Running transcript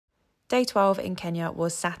Day 12 in Kenya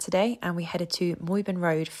was Saturday, and we headed to Moiben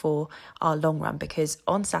Road for our long run because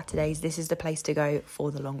on Saturdays this is the place to go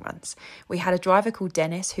for the long runs. We had a driver called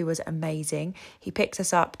Dennis who was amazing. He picked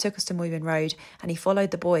us up, took us to Moiben Road, and he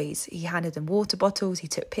followed the boys. He handed them water bottles, he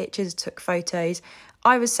took pictures, took photos.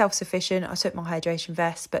 I was self-sufficient, I took my hydration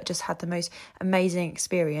vest, but just had the most amazing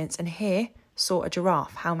experience. And here, saw a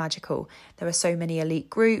giraffe. How magical. There were so many elite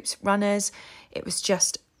groups, runners. It was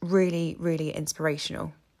just really, really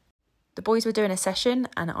inspirational. The boys were doing a session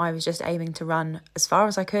and I was just aiming to run as far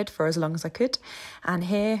as I could for as long as I could. And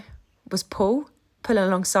here was Paul pulling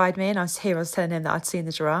alongside me, and I was telling him that I'd seen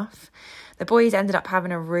the giraffe. The boys ended up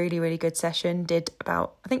having a really, really good session. I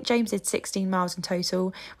think James did 16 miles in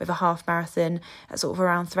total with a half marathon at sort of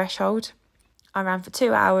around threshold. I ran for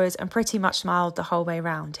 2 hours and pretty much smiled the whole way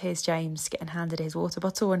round. Here's James getting handed his water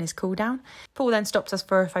bottle and his cool down. Paul then stopped us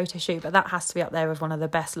for a photo shoot, but that has to be up there with one of the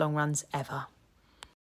best long runs ever.